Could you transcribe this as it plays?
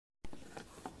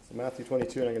So Matthew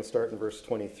 22, and I'm going to start in verse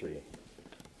 23.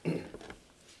 It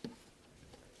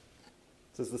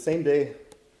says, "The same day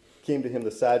came to him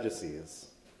the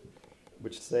Sadducees,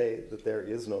 which say that there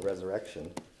is no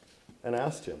resurrection, and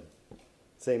asked him,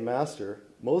 saying, Master,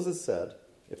 Moses said,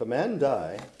 if a man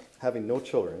die, having no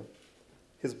children,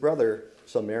 his brother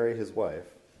shall marry his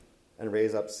wife, and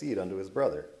raise up seed unto his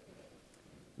brother.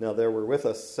 Now there were with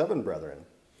us 7 brethren,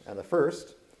 and the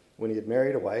first, when he had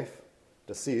married a wife,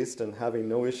 deceased, and having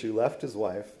no issue left his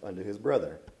wife unto his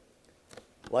brother.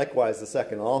 Likewise the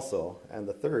second also, and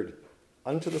the third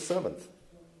unto the 7th.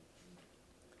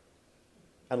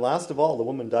 And last of all the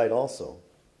woman died also.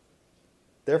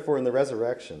 Therefore in the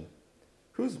resurrection,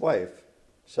 whose wife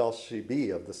shall she be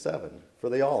of the 7? For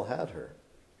they all had her.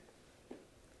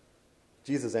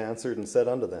 Jesus answered and said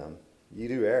unto them, Ye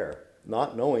do err,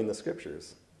 not knowing the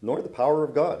Scriptures, nor the power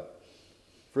of God.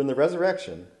 For in the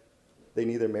resurrection they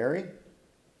neither marry,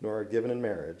 nor are given in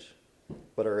marriage,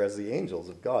 but are as the angels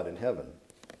of God in heaven.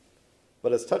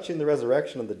 But as touching the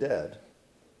resurrection of the dead,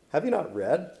 have you not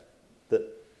read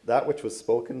that which was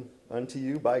spoken unto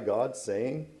you by God,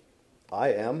 saying,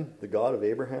 I am the God of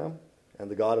Abraham,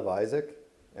 and the God of Isaac,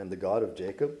 and the God of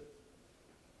Jacob?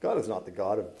 God is not the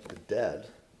God of the dead,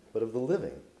 but of the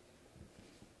living.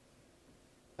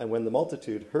 And when the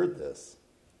multitude heard this,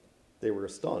 they were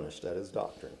astonished at his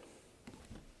doctrine."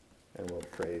 And we'll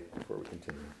pray before we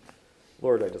continue.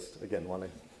 Lord, I just, again, want to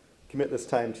commit this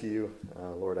time to you.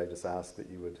 Lord, I just ask that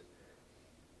you would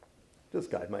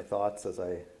just guide my thoughts as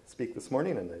I speak this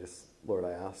morning. And Lord,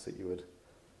 I ask that you would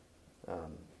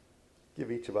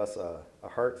give each of us a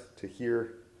heart to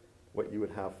hear what you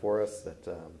would have for us,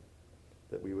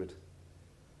 that we would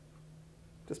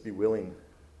just be willing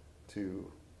to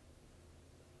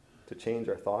change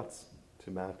our thoughts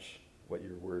to match what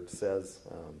your word says.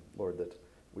 Lord, that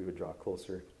we would draw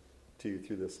closer to you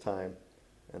through this time,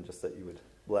 and just that you would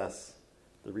bless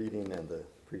the reading and the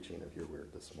preaching of your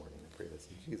word this morning. I pray this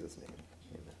in Jesus' name.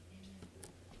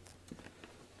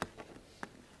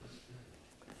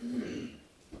 Amen.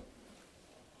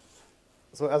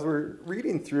 So as we're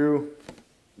reading through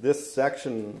this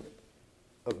section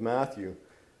of Matthew,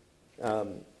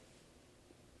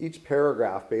 each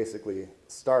paragraph basically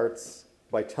starts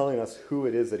by telling us who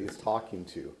it is that he's talking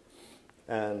to.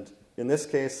 And in this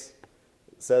case,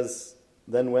 it says,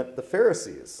 "Then went the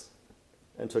Pharisees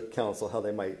and took counsel how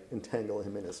they might entangle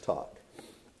him in his talk."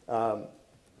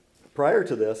 Prior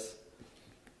to this,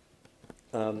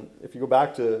 if you go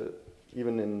back to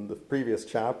even in the previous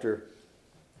chapter,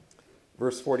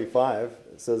 verse 45,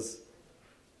 it says,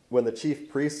 "When the chief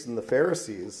priests and the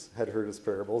Pharisees had heard his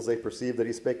parables, they perceived that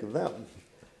he spake of them."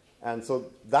 And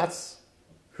so that's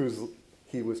who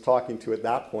he was talking to at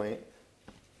that point.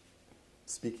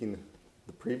 Speaking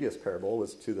the previous parable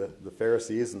was to the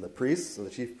Pharisees and the priests and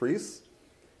the chief priests.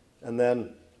 And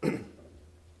then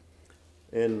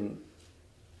in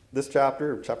this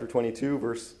chapter 22,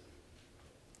 verse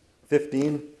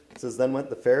 15, it says, "Then went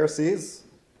the Pharisees,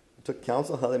 took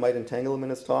counsel how they might entangle him in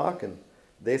his talk, and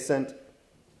they sent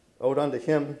out unto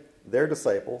him their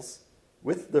disciples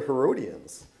with the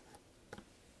Herodians."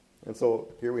 And so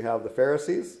here we have the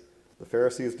Pharisees'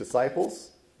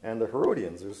 disciples, and the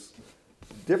Herodians. There's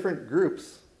different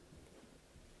groups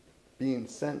being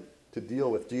sent to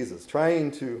deal with Jesus, trying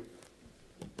to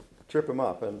trip him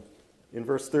up. And in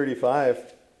verse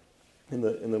 35, in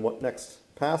the next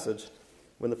passage,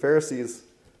 when the Pharisees,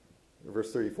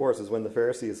 verse 34 says, "When the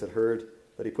Pharisees had heard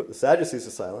that he put the Sadducees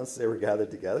to silence, they were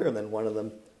gathered together, and then one of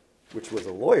them, which was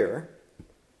a lawyer,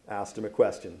 asked him a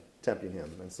question, tempting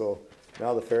him." And so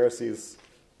now the Pharisees,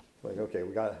 like, okay,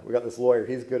 we got this lawyer.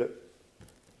 He's good at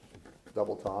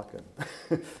double talk,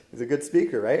 and he's a good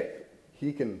speaker, right?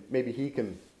 Maybe he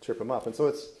can trip him up. And so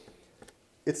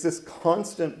it's this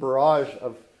constant barrage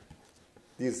of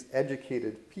these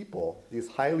educated people, these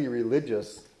highly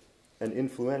religious and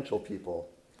influential people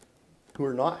who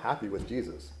are not happy with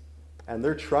Jesus. And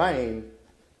they're trying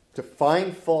to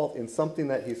find fault in something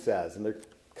that he says. And they're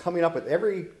coming up with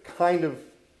every kind of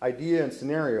idea and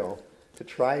scenario to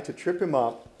try to trip him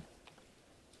up,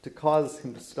 to cause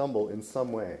him to stumble in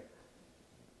some way.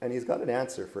 And he's got an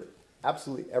answer for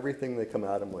absolutely everything they come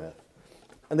at him with.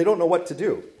 And they don't know what to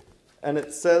do. And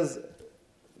it says,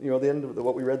 the end of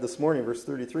what we read this morning, verse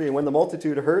 33, "And when the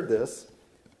multitude heard this,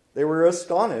 they were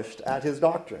astonished at his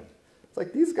doctrine." It's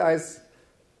like these guys,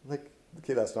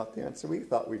 okay, that's not the answer we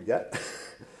thought we'd get.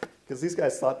 Because these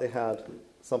guys thought they had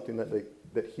something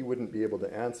that he wouldn't be able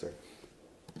to answer.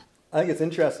 I think it's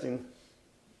interesting.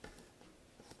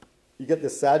 You get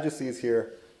the Sadducees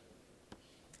here,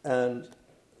 and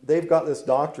they've got this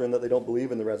doctrine that they don't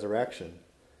believe in the resurrection.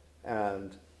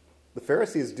 And the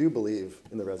Pharisees do believe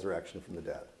in the resurrection from the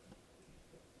dead.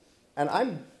 And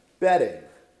I'm betting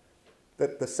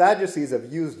that the Sadducees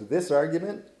have used this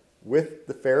argument with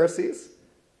the Pharisees,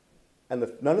 and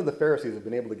none of the Pharisees have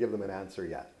been able to give them an answer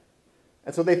yet.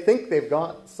 And so they think they've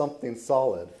got something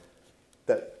solid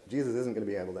that Jesus isn't going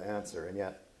to be able to answer, and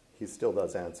yet he still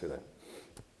does answer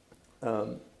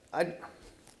them. I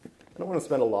don't want to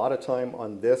spend a lot of time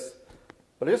on this,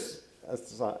 but just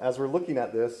as we're looking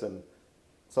at this, and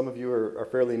some of you are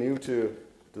fairly new to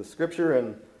the Scripture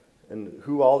and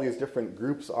who all these different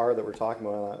groups are that we're talking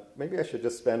about, maybe I should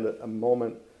just spend a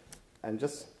moment and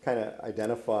just kind of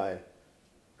identify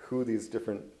who these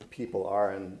different people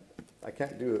are. And I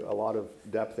can't do a lot of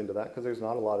depth into that because there's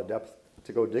not a lot of depth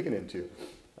to go digging into.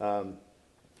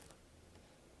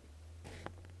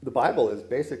 The Bible is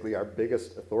basically our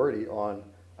biggest authority on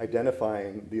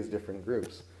identifying these different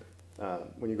groups.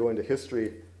 When you go into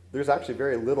history, there's actually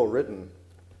very little written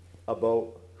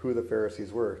about who the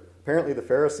Pharisees were. Apparently the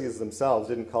Pharisees themselves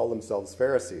didn't call themselves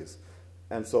Pharisees.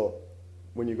 And so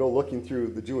when you go looking through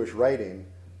the Jewish writing,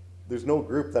 there's no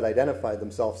group that identified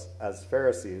themselves as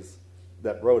Pharisees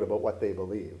that wrote about what they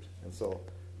believed. And so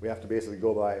we have to basically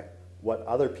go by what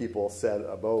other people said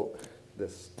about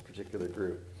this particular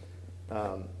group.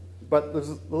 But there's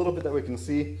a little bit that we can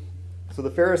see. So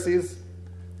the Pharisees,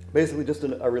 basically just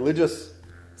a religious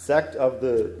sect of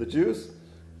the Jews.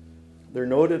 They're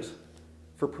noted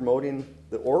for promoting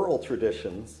the oral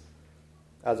traditions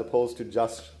as opposed to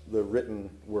just the written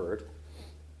word.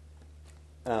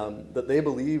 That they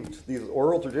believed these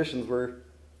oral traditions were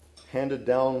handed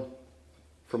down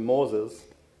from Moses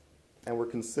and were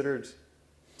considered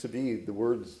to be the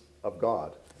words of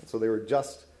God. So they were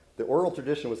the oral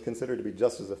tradition was considered to be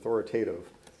just as authoritative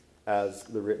as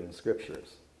the written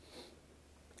scriptures.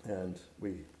 And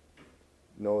we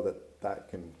know that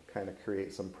can kind of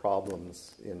create some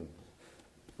problems in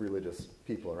religious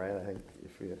people, right? I think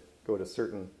if you go to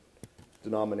certain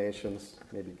denominations,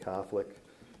 maybe Catholic,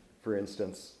 for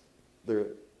instance,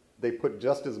 they put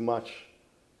just as much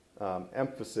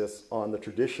emphasis on the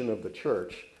tradition of the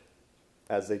church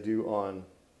as they do on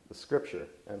the scripture.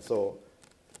 And so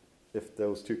if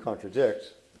those two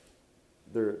contradict,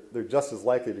 they're just as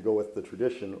likely to go with the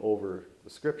tradition over the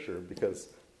scripture because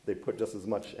they put just as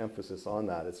much emphasis on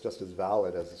that. It's just as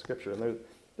valid as the scripture. And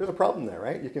there's a problem there,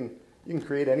 right? You can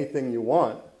create anything you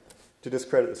want to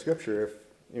discredit the scripture if,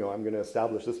 I'm going to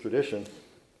establish this tradition.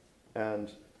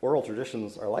 And oral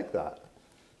traditions are like that.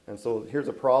 And so here's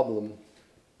a problem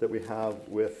that we have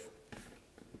with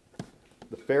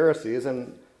the Pharisees.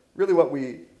 And really what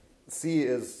we see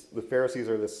is the Pharisees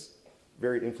are this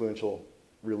very influential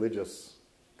religious,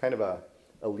 kind of a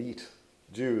elite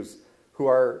Jews who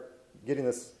are getting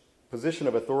this position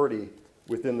of authority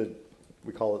within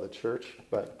we call it the church,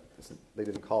 but they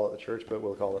didn't call it the church, but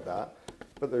we'll call it that.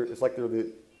 But it's like they're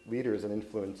the leaders and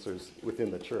influencers within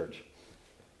the church.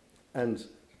 And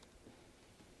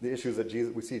the issues that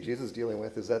we see Jesus dealing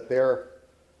with is that they're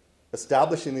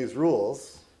establishing these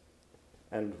rules,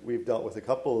 and we've dealt with a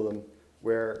couple of them,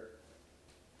 where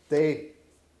they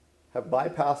have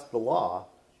bypassed the law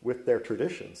with their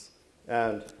traditions.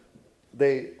 And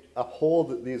they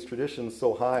uphold these traditions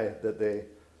so high that they've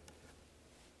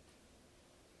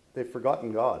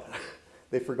forgotten God.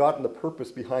 They've forgotten the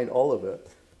purpose behind all of it.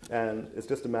 And it's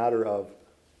just a matter of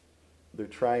they're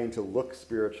trying to look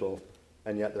spiritual,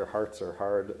 and yet their hearts are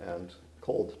hard and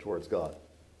cold towards God.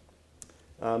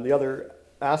 The other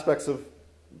aspects of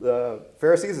the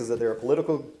Pharisees is that they're a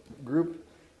political group.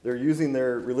 They're using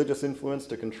their religious influence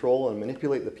to control and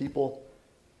manipulate the people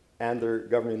and their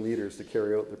governing leaders to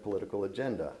carry out their political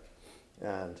agenda.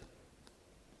 And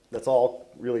that's all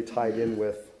really tied in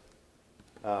with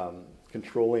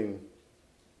controlling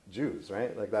Jews,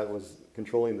 right? Like that was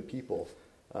controlling the people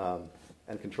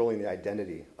and controlling the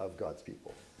identity of God's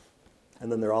people.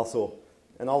 And then they're also,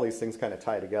 and all these things kind of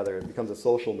tie together. It becomes a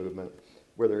social movement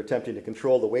where they're attempting to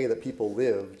control the way that people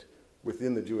lived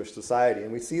within the Jewish society.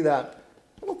 And we see that,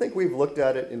 I don't think we've looked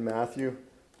at it in Matthew,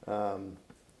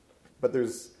 but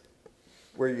there's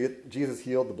where Jesus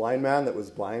healed the blind man that was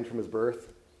blind from his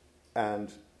birth,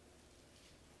 and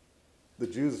the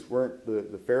Jews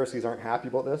the Pharisees aren't happy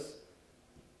about this,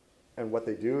 and what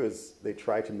they do is they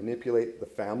try to manipulate the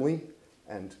family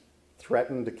and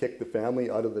threaten to kick the family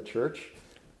out of the church.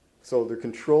 So they're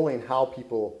controlling how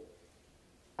people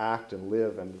act and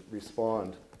live and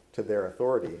respond to their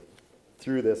authority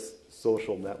through this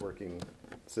social networking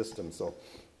system. So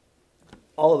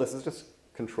all of this is just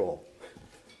control.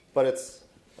 But it's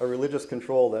a religious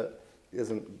control that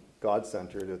isn't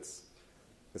God-centered. It's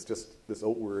just this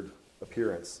outward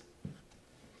appearance.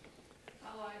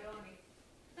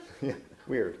 Yeah,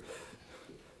 weird.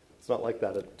 It's not like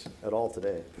that at all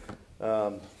today.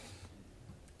 The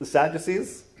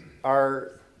Sadducees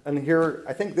are, and here,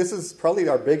 I think this is probably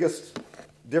our biggest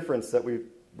difference that we're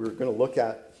going to look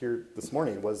at here this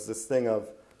morning, was this thing of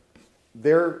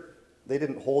they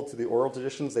didn't hold to the oral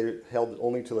traditions, they held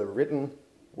only to the written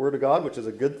Word of God, which is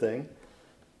a good thing.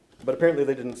 But apparently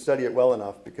they didn't study it well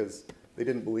enough, because they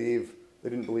didn't believe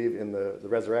in the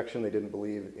resurrection, they didn't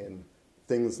believe in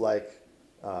things like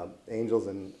angels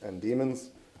and demons.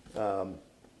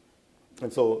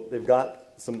 And so they've got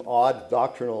some odd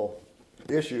doctrinal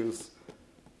issues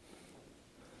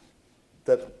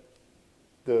that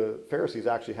the Pharisees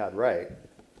actually had right,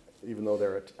 even though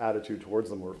their attitude towards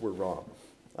them were wrong.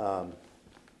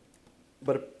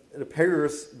 But it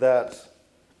appears that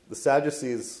the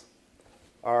Sadducees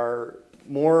are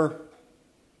more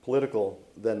political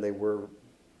than they were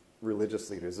religious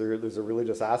leaders. There's a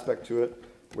religious aspect to it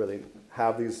where they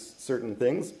have these certain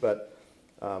things, but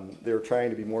they're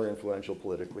trying to be more influential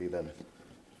politically than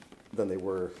they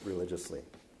were religiously.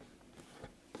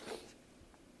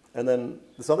 And then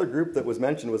this other group that was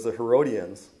mentioned was the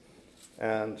Herodians.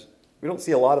 And we don't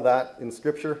see a lot of that in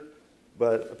Scripture,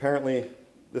 but apparently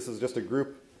this is just a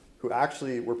group who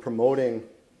actually were promoting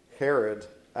Herod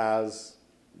as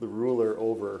the ruler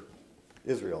over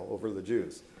Israel, over the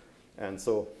Jews. And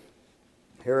so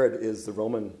Herod is the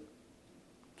Roman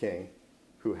king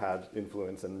who had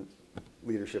influence and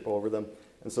leadership over them.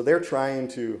 And so they're trying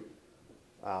to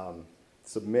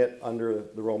submit under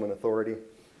the Roman authority.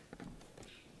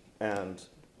 And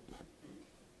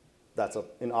that's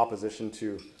in opposition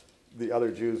to the other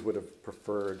Jews would have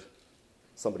preferred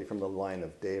somebody from the line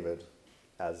of David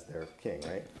as their king,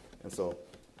 right? And so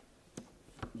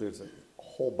there's a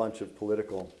whole bunch of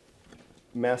political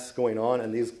mess going on,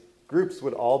 and these groups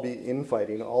would all be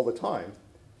infighting all the time,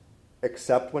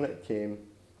 except when it came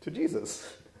to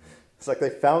Jesus. It's like they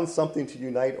found something to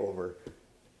unite over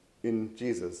in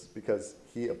Jesus, because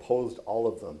he opposed all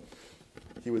of them.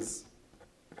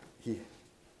 He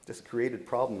just created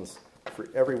problems for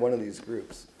every one of these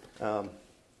groups. And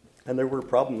there were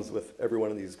problems with every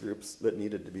one of these groups that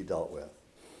needed to be dealt with.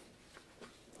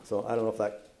 So I don't know if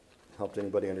that helped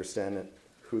anybody understand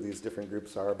who these different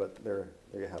groups are, but there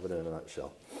you have it in a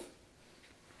nutshell.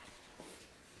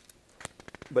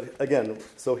 But again,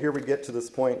 so here we get to this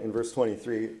point in verse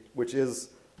 23, which is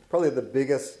probably the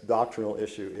biggest doctrinal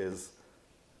issue is,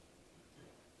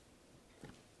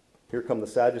 here come the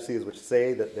Sadducees, which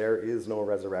say that there is no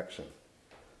resurrection.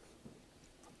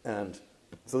 And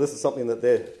so this is something that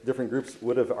the different groups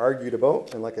would have argued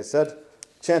about. And like I said,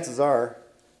 chances are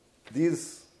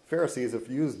these Pharisees have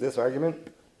used this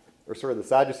argument, the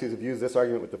Sadducees have used this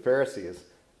argument with the Pharisees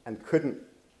and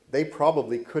they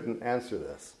probably couldn't answer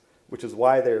this, which is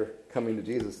why they're coming to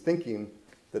Jesus thinking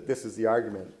that this is the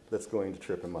argument that's going to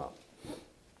trip him up.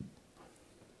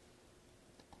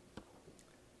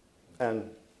 And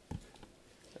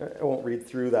I won't read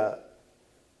through that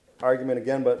argument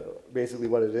again, but basically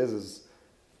what it is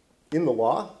in the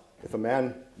law, if a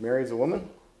man marries a woman,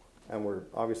 and we're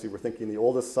thinking the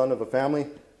oldest son of a family,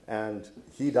 and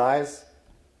he dies,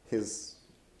 his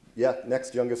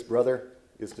next youngest brother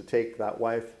is to take that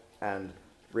wife and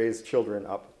raise children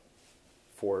up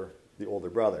for the older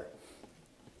brother.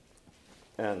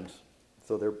 And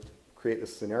so they create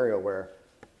this scenario where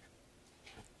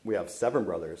we have 7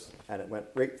 brothers, and it went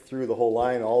right through the whole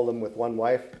line, all of them with one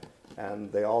wife,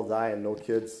 and they all die and no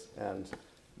kids. And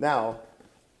now,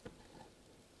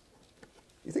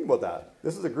 you think about that.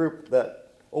 This is a group that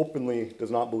openly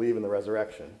does not believe in the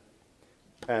resurrection.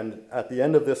 And at the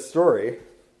end of this story,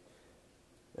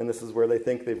 and this is where they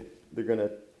think they're going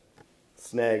to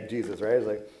snag Jesus, right? It's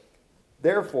like,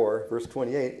 therefore, verse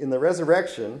 28, in the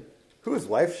resurrection, whose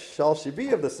wife shall she be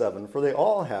of the 7? For they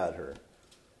all had her.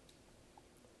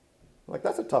 Like,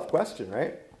 that's a tough question,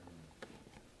 right?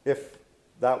 If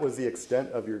that was the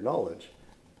extent of your knowledge.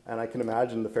 And I can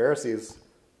imagine the Pharisees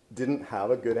didn't have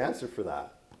a good answer for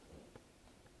that.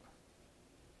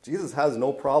 Jesus has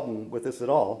no problem with this at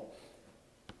all.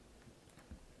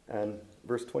 And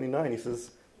verse 29, he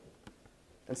says,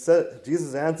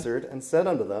 Jesus answered and said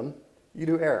unto them, you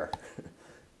do err.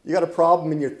 You got a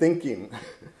problem in your thinking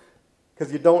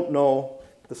because you don't know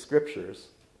the Scriptures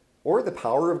or the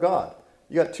power of God.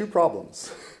 You got 2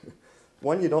 problems.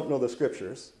 1, you don't know the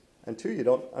Scriptures, and 2, you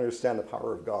don't understand the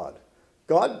power of God.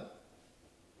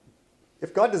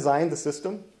 If God designed the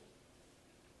system,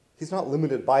 he's not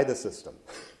limited by the system.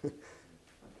 I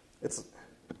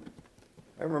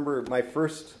remember my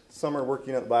first summer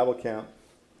working at the Bible camp,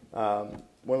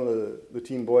 one of the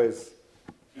teen boys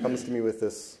comes to me with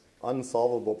this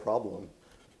unsolvable problem.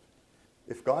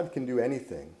 if God can do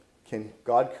anything, can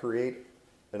God create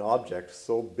an object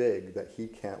so big that he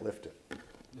can't lift it?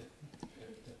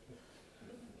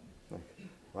 Like,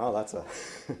 wow, that's a...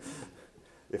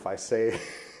 if I say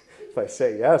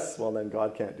yes, well, then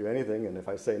God can't do anything. And if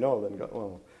I say no, then God,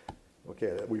 well,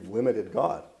 okay, we've limited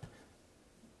God.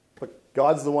 But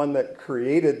God's the one that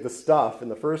created the stuff in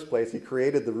the first place. He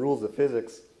created the rules of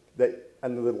physics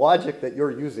and the logic that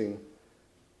you're using.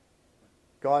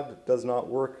 God does not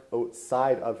work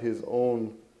outside of his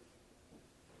own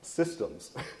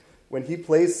systems. When he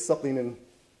plays something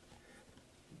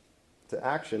into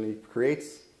action, he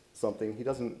creates something, he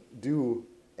doesn't do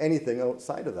anything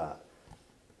outside of that.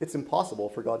 It's impossible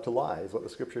for God to lie, is what the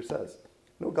scripture says.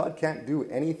 No, God can't do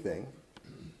anything.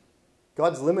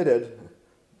 God's limited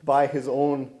by his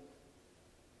own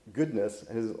goodness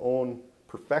and his own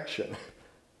perfection.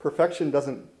 Perfection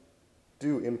doesn't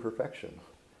do imperfection,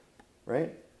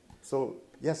 right? So,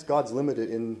 yes, God's limited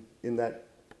in that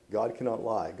God cannot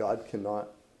lie. God cannot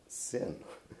sin.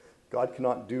 God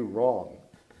cannot do wrong.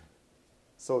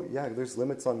 So, yeah, there's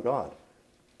limits on God.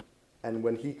 And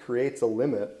when he creates a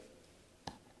limit,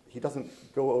 he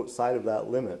doesn't go outside of that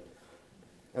limit.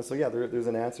 And so, yeah, there's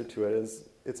an answer to it.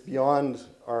 It's beyond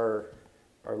our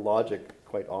logic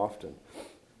quite often.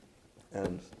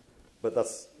 But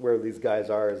that's where these guys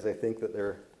are, is they think that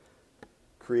they're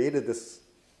created this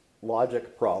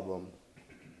logic problem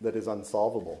that is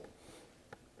unsolvable.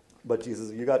 But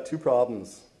Jesus, you got two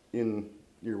problems in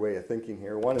your way of thinking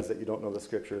here. One is that you don't know the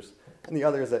scriptures, and the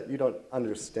other is that you don't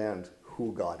understand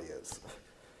who God is.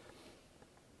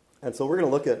 And so we're going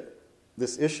to look at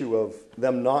this issue of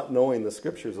them not knowing the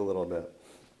scriptures a little bit.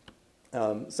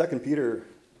 2 Peter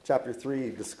chapter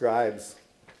 3 describes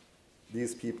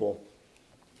these people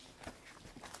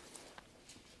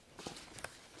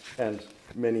and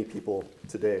many people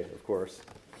today, of course.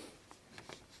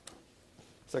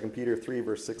 2 Peter 3,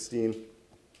 verse 16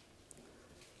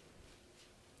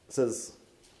 says,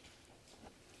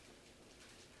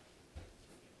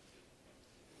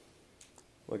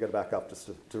 we'll get back up just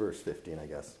to verse 15, I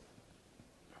guess.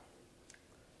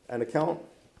 "And account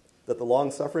that the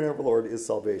long-suffering of our Lord is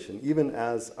salvation, even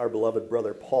as our beloved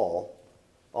brother Paul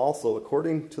also,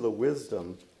 according to the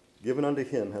wisdom given unto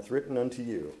him, hath written unto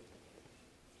you,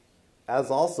 as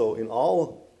also in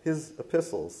all his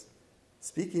epistles,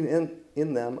 speaking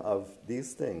in them of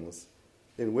these things,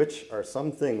 in which are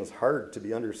some things hard to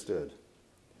be understood,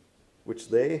 which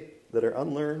they that are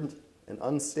unlearned and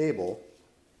unstable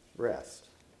wrest,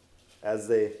 as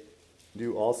they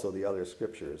do also the other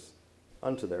scriptures,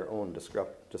 unto their own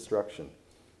destruction."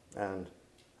 And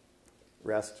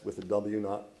rest with a W,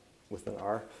 not with an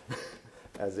R,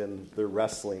 as in they're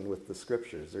wrestling with the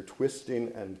scriptures. They're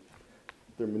twisting and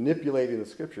they're manipulating the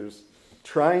scriptures,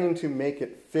 trying to make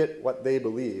it fit what they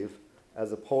believe,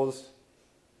 as opposed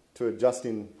to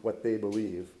adjusting what they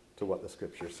believe to what the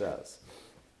scripture says.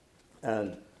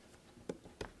 And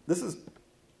this is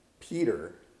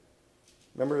Peter.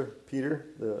 Remember Peter,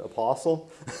 the apostle?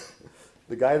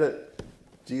 The guy that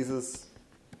Jesus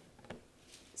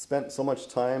spent so much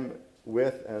time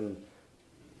with, and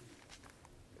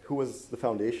who was the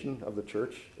foundation of the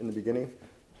church in the beginning.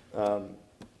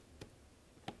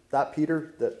 That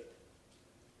Peter that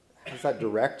has that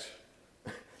direct,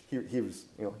 he was,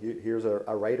 here's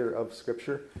a writer of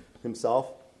scripture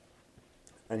himself,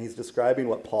 and he's describing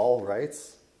what Paul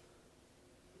writes,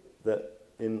 that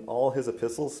in all his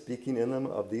epistles, speaking in them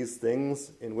of these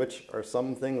things, in which are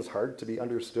some things hard to be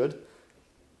understood.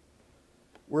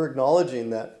 We're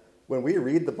acknowledging that when we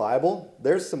read the Bible,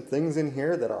 there's some things in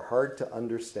here that are hard to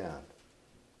understand.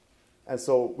 And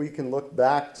so we can look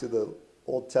back to the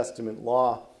Old Testament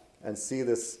law and see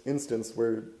this instance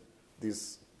where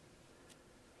these,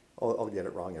 I'll get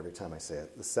it wrong every time I say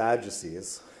it, the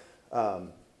Sadducees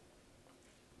come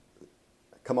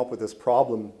up with this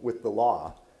problem with the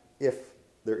law if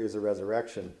there is a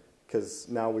resurrection, because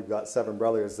now we've got 7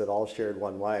 brothers that all shared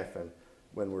one wife, and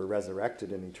when we're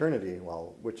resurrected in eternity,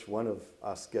 well, which one of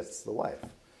us gets the wife?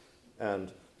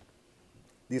 And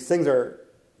these things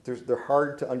they're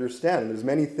hard to understand. There's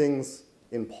many things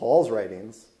in Paul's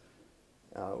writings.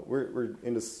 We're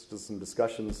into some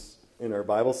discussions in our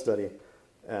Bible study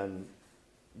and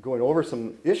going over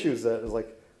some issues that is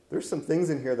like, there's some things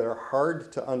in here that are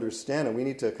hard to understand, and we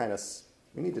need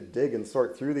to dig and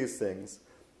sort through these things.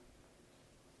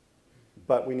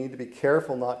 But we need to be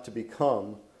careful not to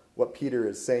become what Peter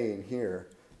is saying here,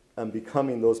 and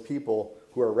becoming those people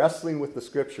who are wrestling with the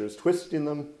scriptures, twisting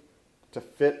them to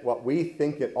fit what we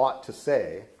think it ought to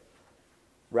say,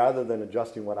 rather than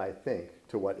adjusting what I think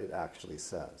to what it actually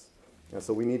says. And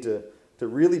so we need to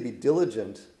really be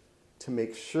diligent to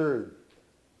make sure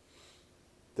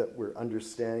that we're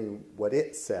understanding what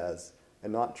it says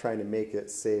and not trying to make it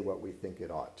say what we think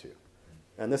it ought to.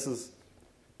 And this is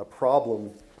a problem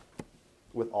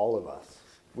with all of us.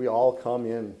 We all come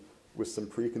in with some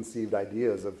preconceived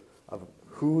ideas of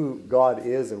who God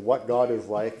is and what God is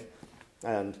like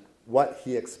and what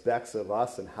he expects of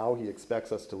us and how he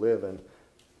expects us to live. And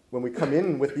when we come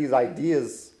in with these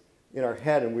ideas in our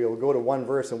head and we'll go to one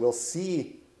verse and we'll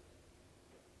see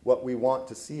what we want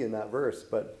to see in that verse,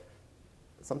 but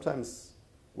sometimes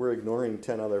we're ignoring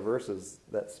 10 other verses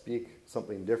that speak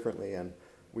something differently, and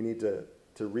we need to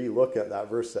re-look at that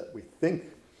verse that we think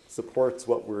supports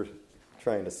what we're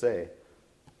trying to say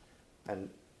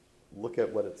and look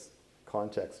at what its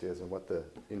context is and what the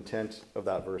intent of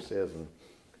that verse is and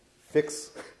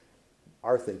fix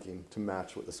our thinking to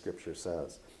match what the Scripture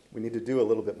says. We need to do a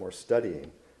little bit more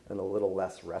studying and a little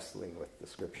less wrestling with the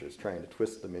Scriptures, trying to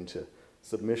twist them into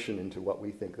submission into what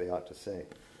we think they ought to say.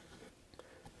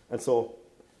 And so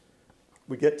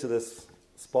we get to this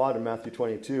spot in Matthew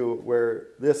 22 where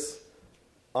this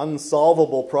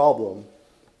unsolvable problem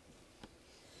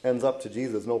ends up to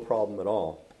Jesus, no problem at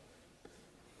all.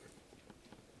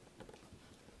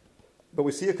 But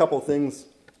we see a couple things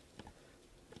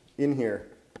in here.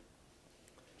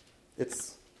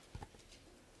 It's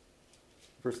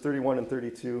verse 31 and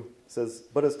 32 says,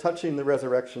 "But as touching the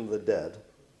resurrection of the dead,"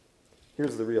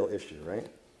 here's the real issue, right?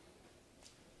 It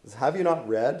says, "Have you not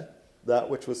read that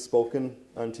which was spoken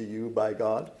unto you by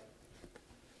God?"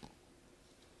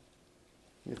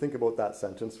 You think about that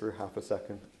sentence for half a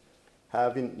second.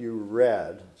 Haven't you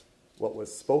read what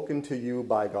was spoken to you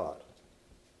by God?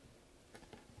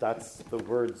 That's the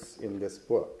words in this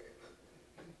book.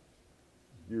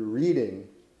 You're reading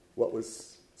what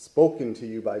was spoken to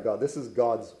you by God. This is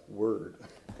God's word.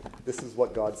 This is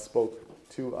what God spoke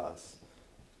to us.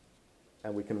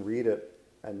 And we can read it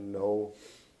and know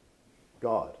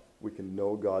God. We can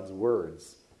know God's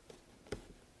words.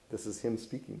 This is him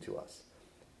speaking to us.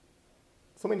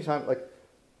 So many times,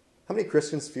 how many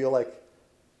Christians feel like,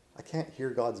 I can't hear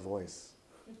God's voice?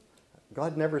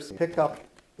 God never pick up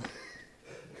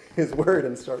his word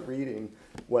and start reading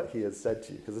what he has said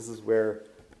to you, because this is where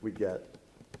we get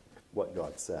what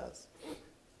God says.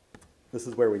 This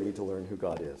is where we need to learn who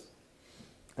God is.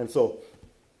 And so,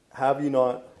 have you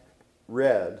not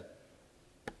read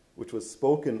which was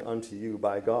spoken unto you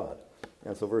by God?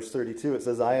 And so verse 32, it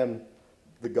says, I am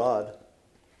the God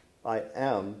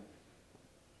of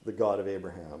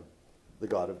Abraham, the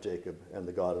God of Jacob, and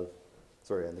the God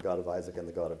of Isaac, and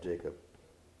the God of Jacob.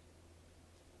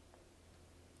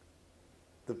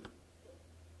 The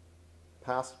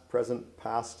past, present,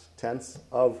 past tense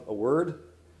of a word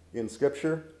in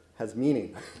Scripture has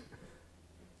meaning.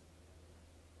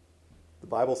 The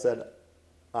Bible said,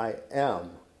 I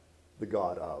am the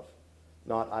God of,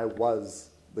 not I was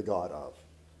the God of.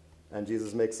 And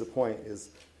Jesus makes the point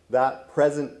is that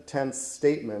present tense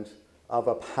statement of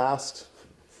a past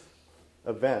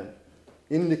event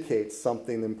indicates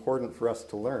something important for us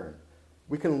to learn.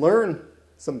 We can learn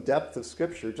some depth of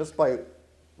Scripture just by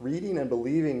reading and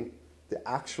believing the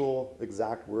actual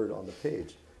exact word on the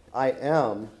page. I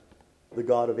am the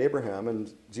God of Abraham.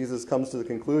 And Jesus comes to the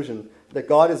conclusion that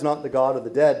God is not the God of the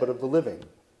dead, but of the living.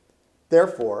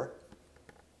 Therefore,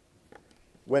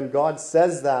 when God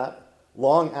says that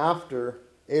long after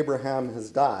Abraham has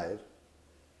died,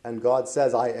 and God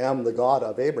says, I am the God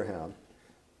of Abraham,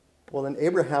 well, then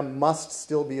Abraham must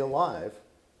still be alive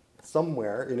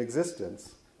somewhere in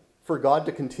existence for God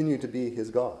to continue to be his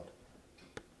God.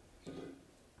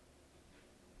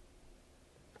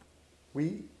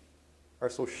 We are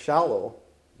so shallow,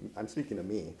 I'm speaking to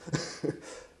me,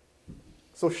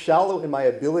 so shallow in my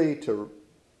ability to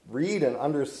read and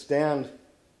understand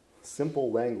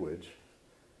simple language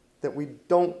that we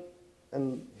don't,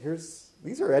 and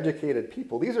these are educated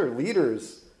people, these are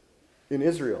leaders in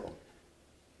Israel,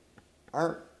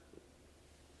 aren't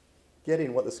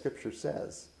getting what the Scripture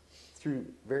says through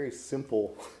very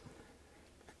simple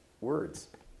words.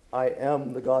 I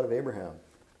am the God of Abraham.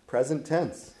 Present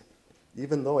tense.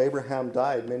 Even though Abraham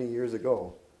died many years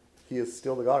ago, he is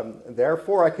still the God. And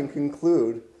therefore, I can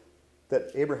conclude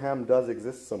that Abraham does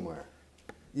exist somewhere.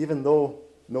 Even though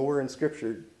nowhere in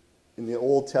Scripture, in the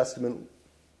Old Testament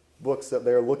books that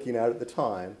they're looking at the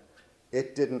time,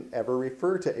 it didn't ever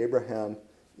refer to Abraham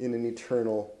in an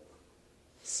eternal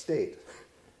state.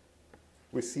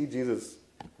 We see Jesus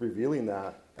revealing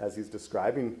that as he's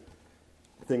describing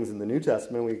things in the New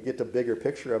Testament. We get a bigger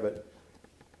picture of it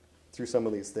through some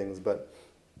of these things, but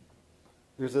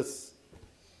there's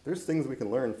things we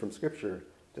can learn from Scripture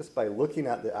just by looking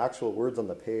at the actual words on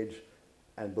the page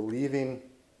and believing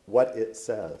what it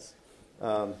says.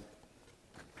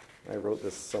 I wrote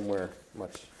this somewhere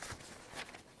much.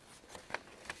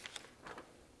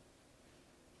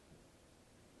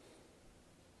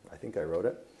 I think I wrote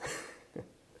it.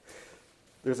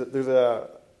 There's a.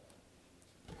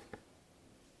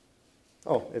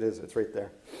 Oh, it is. It's right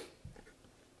there.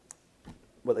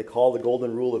 What they call the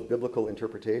golden rule of biblical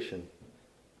interpretation.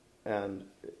 And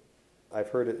I've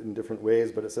heard it in different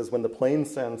ways, but it says, when the plain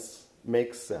sense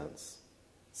makes sense,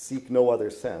 seek no other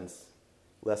sense,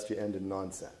 lest you end in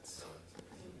nonsense.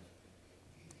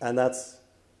 And that's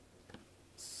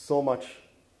so much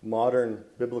modern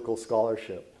biblical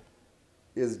scholarship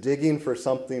is digging for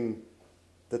something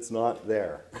that's not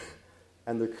there.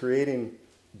 And they're creating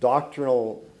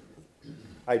doctrinal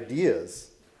ideas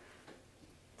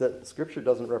that Scripture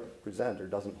doesn't represent or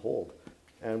doesn't hold.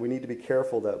 And we need to be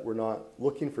careful that we're not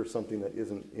looking for something that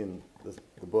isn't in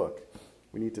the book.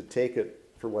 We need to take it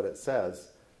for what it says,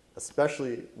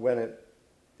 especially when it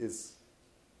is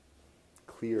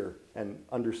clear and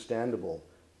understandable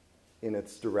in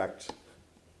its direct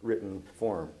written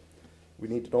form. We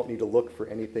don't need to look for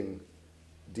anything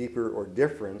deeper or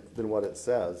different than what it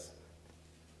says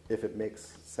if it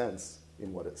makes sense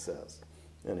in what it says.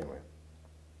 Anyway.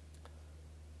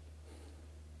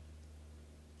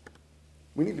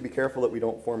 We need to be careful that we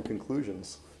don't form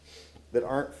conclusions that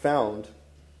aren't found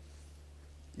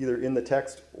either in the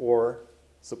text or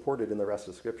supported in the rest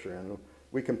of Scripture. And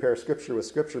we compare Scripture with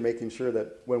Scripture, making sure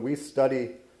that when we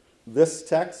study this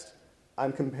text,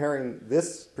 I'm comparing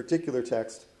this particular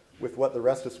text with what the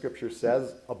rest of Scripture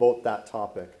says about that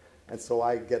topic. And so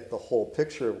I get the whole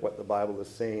picture of what the Bible is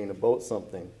saying about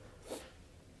something,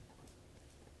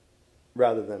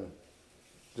 rather than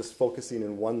just focusing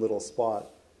in one little spot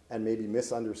and maybe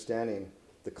misunderstanding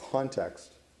the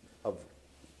context of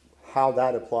how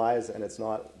that applies, and it's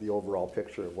not the overall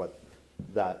picture of what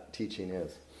that teaching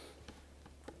is.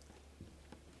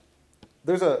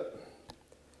 It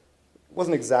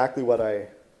wasn't exactly what I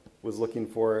was looking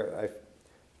for.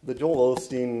 The Joel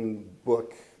Osteen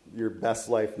book, Your Best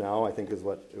Life Now, I think is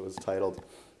what it was titled.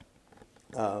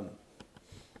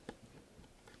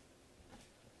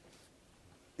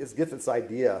 It gets its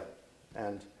idea,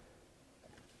 and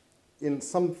in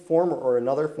some form or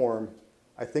another form,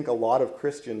 I think a lot of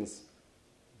Christians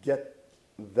get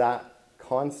that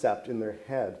concept in their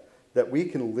head, that we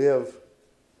can live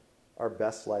our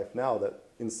best life now, that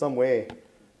in some way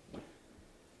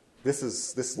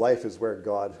this life is where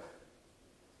God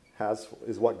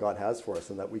is what God has for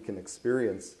us, and that we can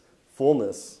experience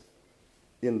fullness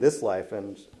in this life.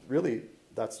 And really,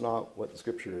 that's not what the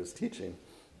Scripture is teaching.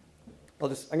 I'm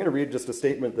going to read just a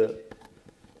statement that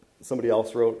somebody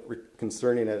else wrote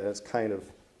concerning it, and it kind of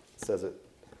says it.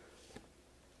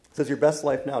 It says, your best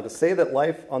life now. To say that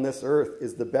life on this earth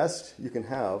is the best you can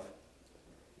have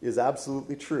is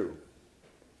absolutely true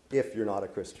if you're not a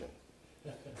Christian.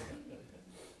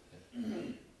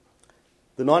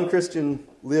 The non-Christian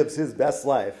lives his best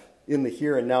life in the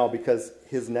here and now because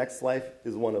his next life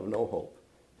is one of no hope,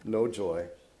 no joy,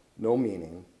 no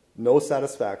meaning, no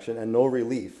satisfaction, and no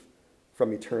relief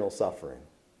from eternal suffering.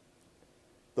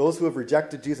 Those who have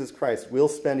rejected Jesus Christ will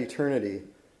spend eternity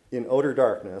in outer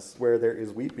darkness where there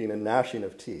is weeping and gnashing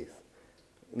of teeth.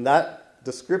 And that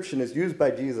description is used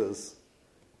by Jesus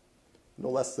no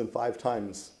less than 5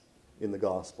 times in the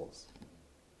Gospels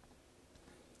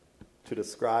to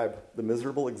describe the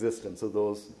miserable existence of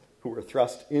those who were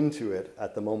thrust into it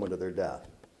at the moment of their death.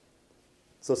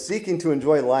 So seeking to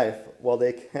enjoy life while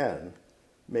they can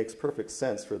makes perfect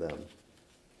sense for them,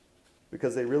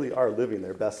 because they really are living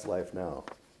their best life now.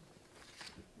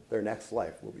 Their next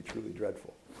life will be truly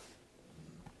dreadful.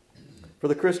 For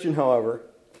the Christian, however,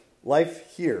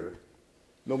 life here,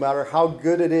 no matter how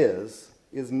good it is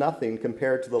nothing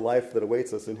compared to the life that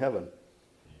awaits us in heaven.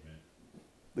 Amen.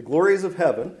 The glories of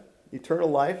heaven, eternal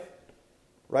life,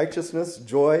 righteousness,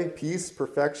 joy, peace,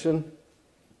 perfection,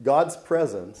 God's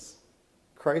presence,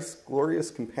 Christ's glorious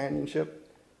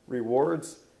companionship,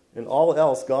 rewards, and all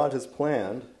else God has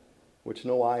planned, which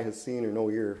no eye has seen or no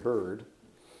ear heard,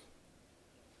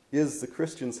 is the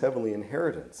Christian's heavenly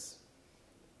inheritance.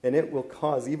 And it will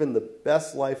cause even the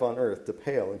best life on earth to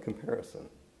pale in comparison.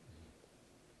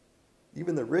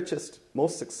 Even the richest,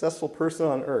 most successful person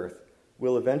on earth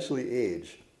will eventually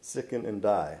age, sicken, and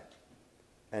die.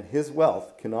 And his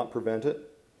wealth cannot prevent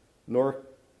it, nor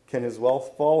can his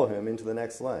wealth follow him into the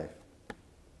next life.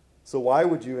 So why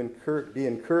would you be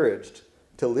encouraged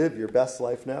to live your best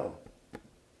life now? The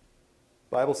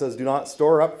Bible says, do not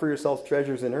store up for yourselves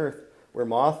treasures in earth, where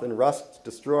moth and rust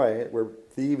destroy, where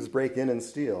thieves break in and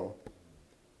steal,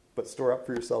 but store up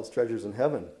for yourselves treasures in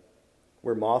heaven,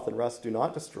 where moth and rust do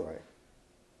not destroy,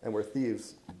 and where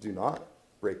thieves do not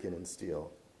break in and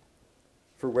steal.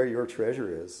 For where your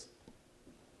treasure is,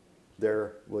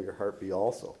 there will your heart be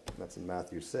also. That's in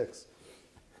Matthew 6.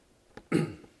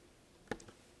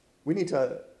 We need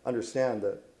to understand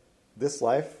that this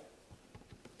life,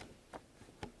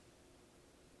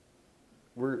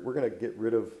 we're going to get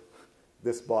rid of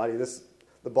this body,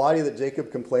 the body that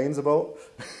Jacob complains about,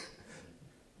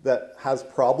 that has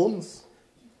problems.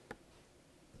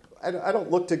 I don't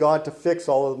look to God to fix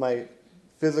all of my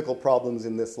physical problems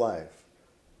in this life,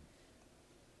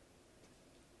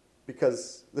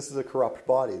 because this is a corrupt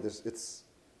body. It's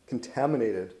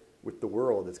contaminated with the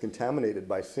world. It's contaminated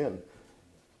by sin.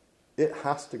 It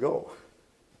has to go.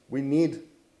 We need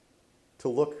to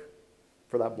look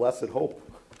for that blessed hope.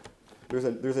 There's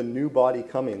a new body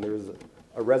coming. There's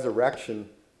a resurrection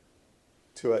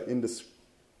to an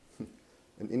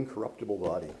incorruptible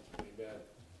body. Amen.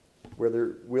 Where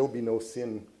there will be no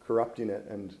sin corrupting it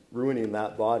and ruining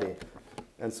that body.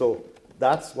 And so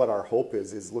that's what our hope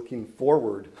is looking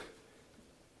forward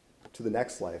to the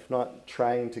next life, not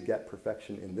trying to get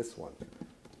perfection in this one.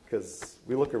 Because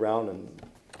we look around and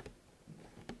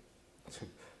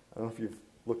I don't know if you've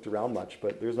looked around much,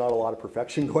 but there's not a lot of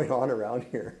perfection going on around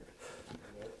here.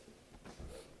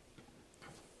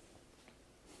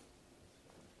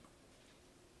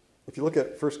 If you look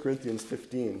at 1 Corinthians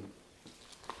 15,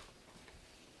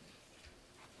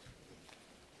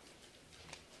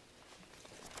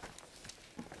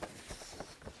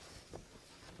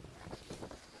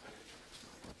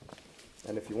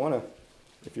 and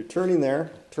if you're turning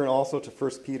there, turn also to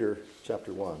 1 Peter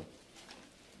chapter 1.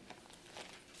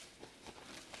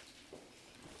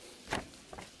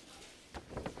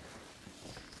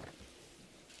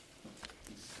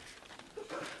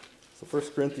 So 1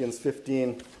 Corinthians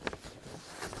 15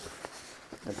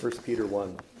 and 1 Peter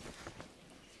 1.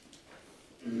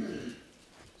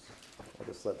 I'll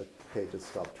just let the pages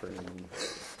stop turning.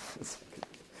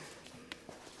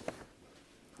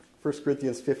 1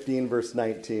 Corinthians 15, verse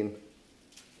 19.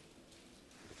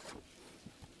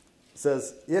 It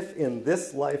says, "If in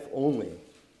this life only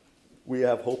we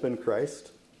have hope in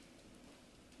Christ,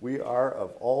 we are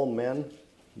of all men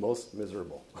most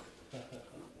miserable."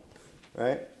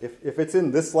 Right? If it's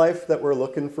in this life that we're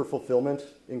looking for fulfillment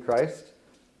in Christ,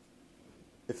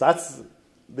 if that's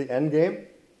the end game,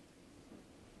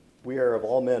 we are of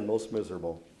all men most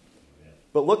miserable. Amen.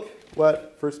 But look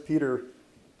what 1 Peter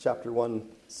chapter 1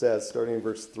 says, starting in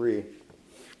verse 3. It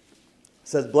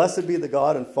says, "Blessed be the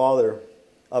God and Father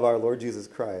of our Lord Jesus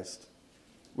Christ,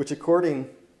 which according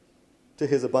to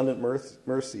his abundant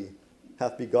mercy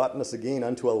hath begotten us again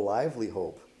unto a lively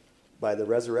hope by the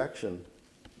resurrection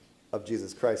of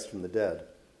Jesus Christ from the dead,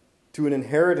 to an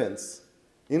inheritance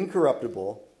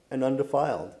incorruptible and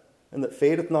undefiled, and that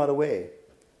fadeth not away,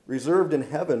 reserved in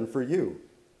heaven for you,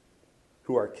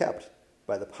 who are kept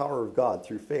by the power of God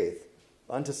through faith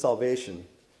unto salvation,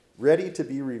 ready to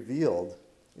be revealed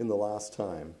in the last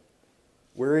time,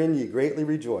 wherein ye greatly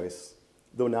rejoice,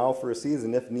 though now for a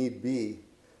season, if need be,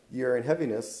 ye are in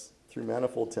heaviness through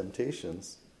manifold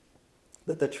temptations,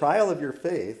 that the trial of your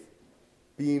faith,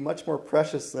 being much more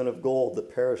precious than of gold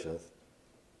that perisheth,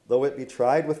 though it be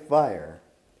tried with fire,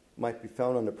 might be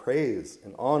found unto praise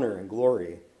and honor and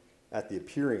glory at the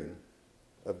appearing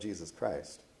of Jesus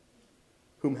Christ,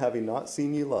 whom having not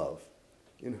seen ye love,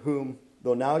 in whom,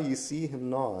 though now ye see him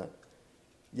not,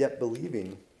 yet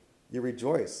believing, ye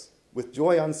rejoice with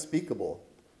joy unspeakable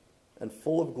and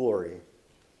full of glory,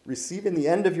 receiving the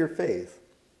end of your faith,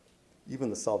 even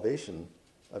the salvation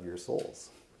of your souls."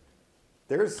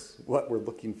 There's what we're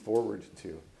looking forward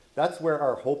to. That's where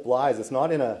our hope lies. It's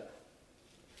not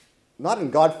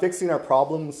in God fixing our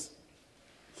problems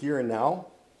here and now.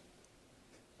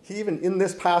 He, even in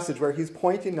this passage where he's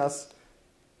pointing us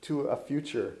to a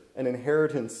future, an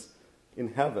inheritance in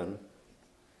heaven,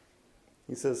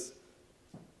 he says,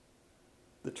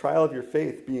 the trial of your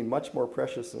faith being much more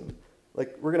precious. And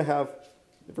like we're going to have,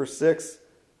 verse 6,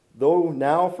 "Though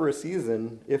now for a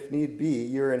season, if need be,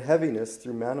 you're in heaviness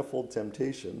through manifold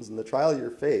temptations." And the trial of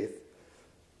your faith,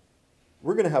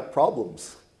 we're going to have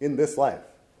problems in this life.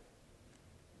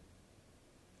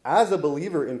 As a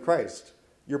believer in Christ,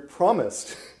 you're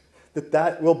promised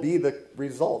that will be the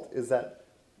result, is that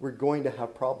we're going to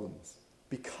have problems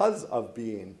because of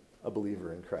being a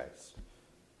believer in Christ.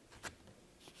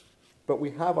 But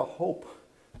we have a hope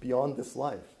beyond this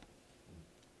life.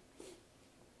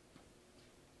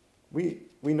 We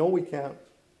know we can't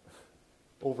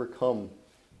overcome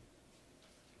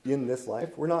in this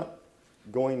life. We're not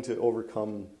going to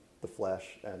overcome the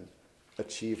flesh and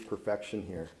achieve perfection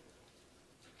here.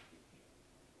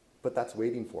 But that's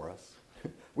waiting for us.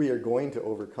 We are going to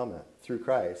overcome it through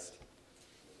Christ.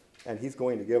 And he's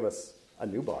going to give us a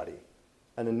new body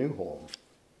and a new home,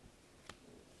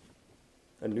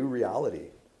 a new reality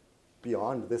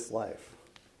beyond this life,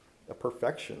 a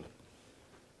perfection.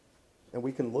 And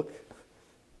we can look,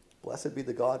 blessed be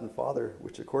the God and Father,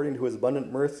 which according to his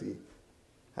abundant mercy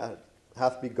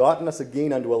hath begotten us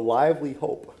again unto a lively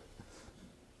hope.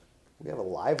 We have a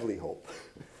lively hope.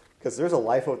 Because there's a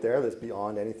life out there that's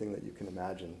beyond anything that you can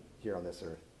imagine here on this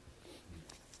earth.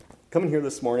 Coming here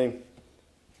this morning,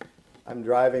 I'm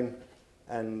driving,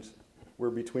 and we're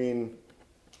between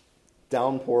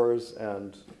downpours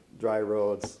and dry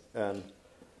roads, and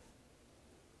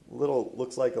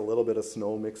looks like a little bit of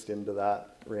snow mixed into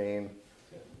that rain.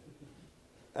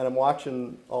 And I'm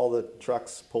watching all the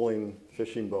trucks pulling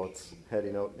fishing boats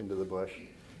heading out into the bush.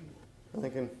 I'm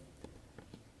thinking,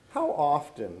 how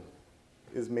often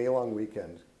is May Long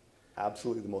Weekend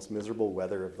absolutely the most miserable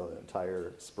weather of the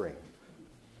entire spring?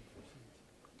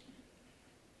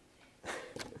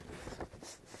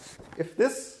 If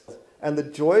this and the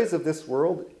joys of this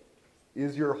world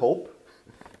is your hope,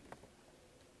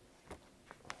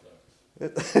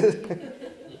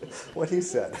 what he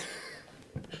said.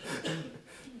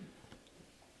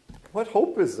 What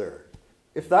hope is there?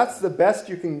 If that's the best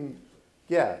you can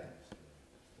get,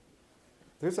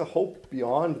 there's a hope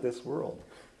beyond this world.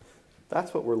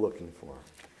 That's what we're looking for.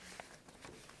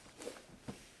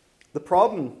 The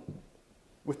problem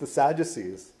with the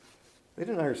Sadducees, they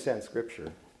didn't understand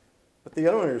Scripture, but they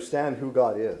don't understand who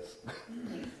God is.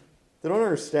 They don't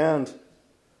understand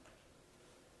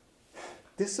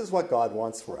this is what God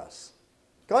wants for us.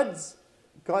 God's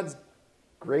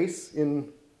grace in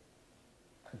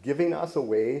giving us a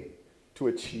way to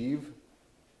achieve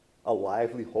a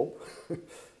lively hope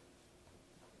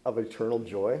of eternal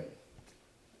joy.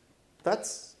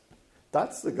 That's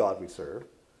the God we serve.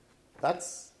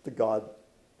 That's the God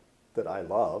that I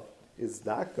love, is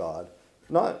that God.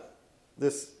 Not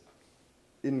this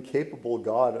incapable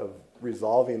God of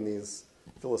resolving these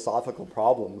philosophical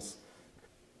problems.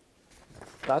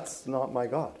 That's not my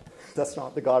God. That's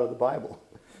not the God of the Bible.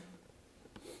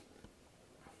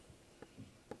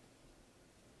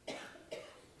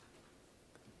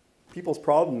 People's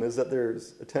problem is that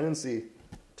there's a tendency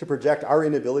to project our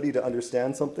inability to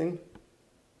understand something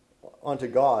onto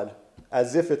God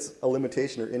as if it's a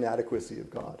limitation or inadequacy of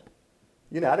God.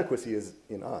 The inadequacy is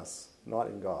in us, not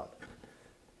in God.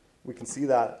 We can see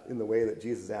that in the way that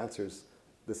Jesus answers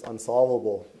this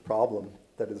unsolvable problem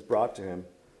that is brought to him,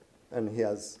 and he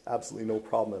has absolutely no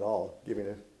problem at all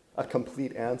giving a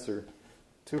complete answer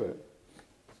to it.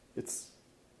 It's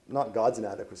not God's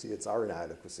inadequacy, it's our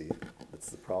inadequacy that's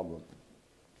the problem.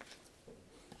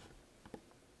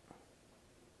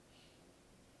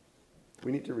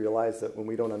 We need to realize that when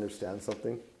we don't understand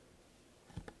something,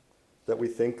 that we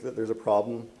think that there's a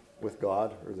problem with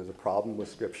God or there's a problem with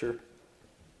Scripture.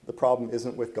 The problem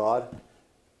isn't with God.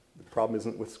 The problem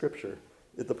isn't with Scripture.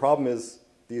 The problem is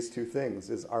these two things,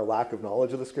 is our lack of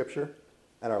knowledge of the Scripture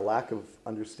and our lack of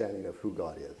understanding of who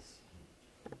God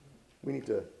is. We need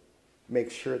to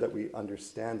make sure that we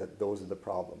understand that those are the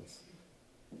problems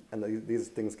and that these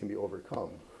things can be overcome.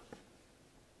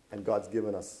 And God's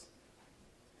given us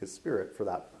his Spirit for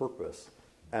that purpose.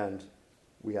 And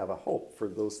we have a hope for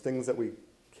those things that we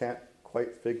can't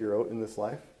quite figure out in this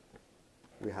life.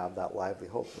 We have that lively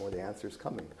hope where the answer is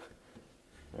coming.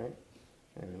 Right?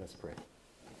 Anyway, let's pray.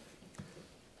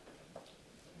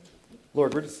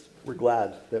 Lord, we're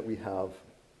glad that we have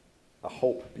a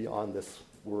hope beyond this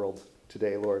world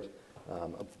today, Lord. A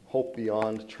hope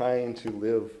beyond trying to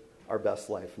live our best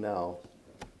life now.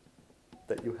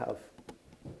 That you have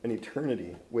an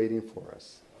eternity waiting for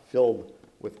us, filled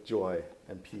with joy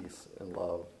and peace and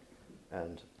love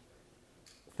and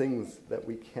things that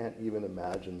we can't even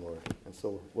imagine, Lord. And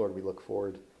so, Lord, we look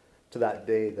forward to that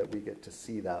day that we get to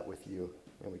see that with you,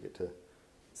 and we get to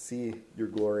see your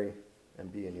glory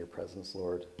and be in your presence,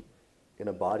 Lord, in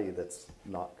a body that's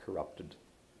not corrupted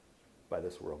by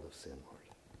this world of sin, Lord.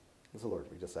 And so, Lord,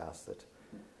 we just ask that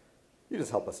you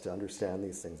just help us to understand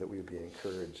these things, that we would be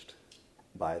encouraged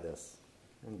by this.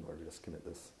 And Lord, we just commit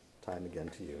this time again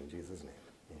to you in Jesus' name.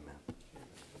 Amen.